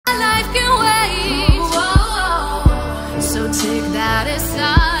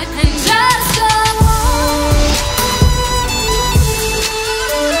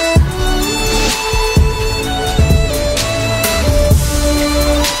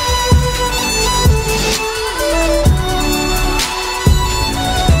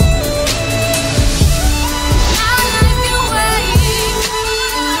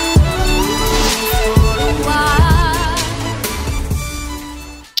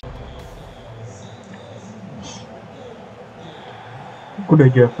Good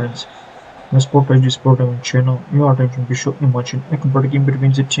idea, friends. In the Sport HD Sport channel, your attention be shown imagine a competitive game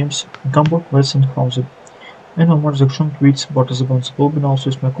between the teams Hamburg vs Sandhausen. En আমার section tweets about the responsible bin also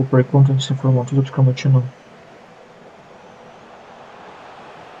is my corporate content for want to subscribe my channel.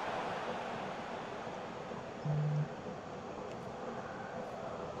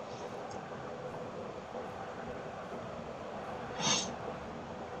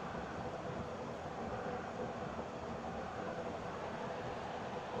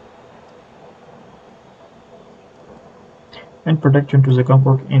 And protection to the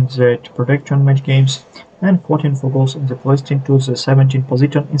Hamburg in the protection match games and 14 for goals in the placing to the 17th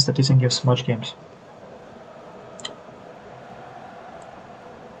position in statistics match games.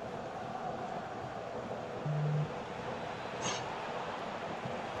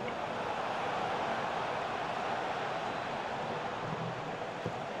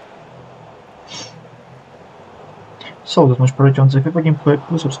 So that much priority on the FIFA gameplay,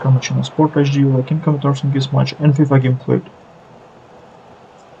 please subscribe my channel Sport HD, like and comment on this match and FIFA gameplay.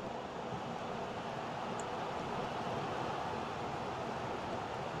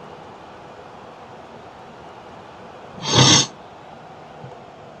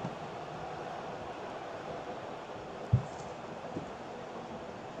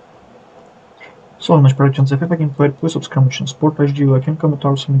 So much priority on the FIFA gameplay, please subscribe my channel Sport HD, like and comment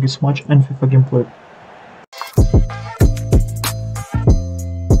on this match and FIFA gameplay.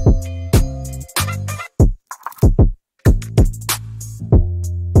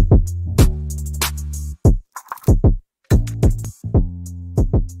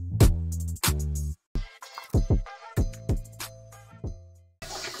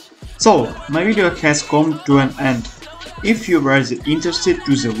 So, my video has come to an end. If you were interested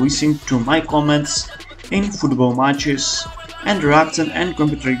to listen to my comments in football matches and reaction and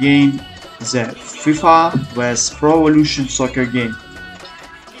computer game, the FIFA vs Pro Evolution Soccer game,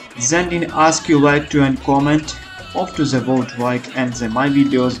 then in ask you like to and comment off to the vote like and the my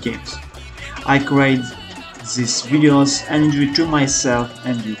videos games. I create these videos and enjoy to myself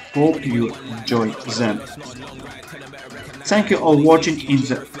and I hope you enjoy them. Thank you all watching in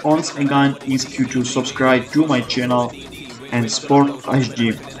the once again ask you to subscribe to my channel and Sport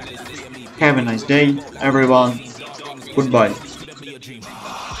HD. Have a nice day everyone. Goodbye.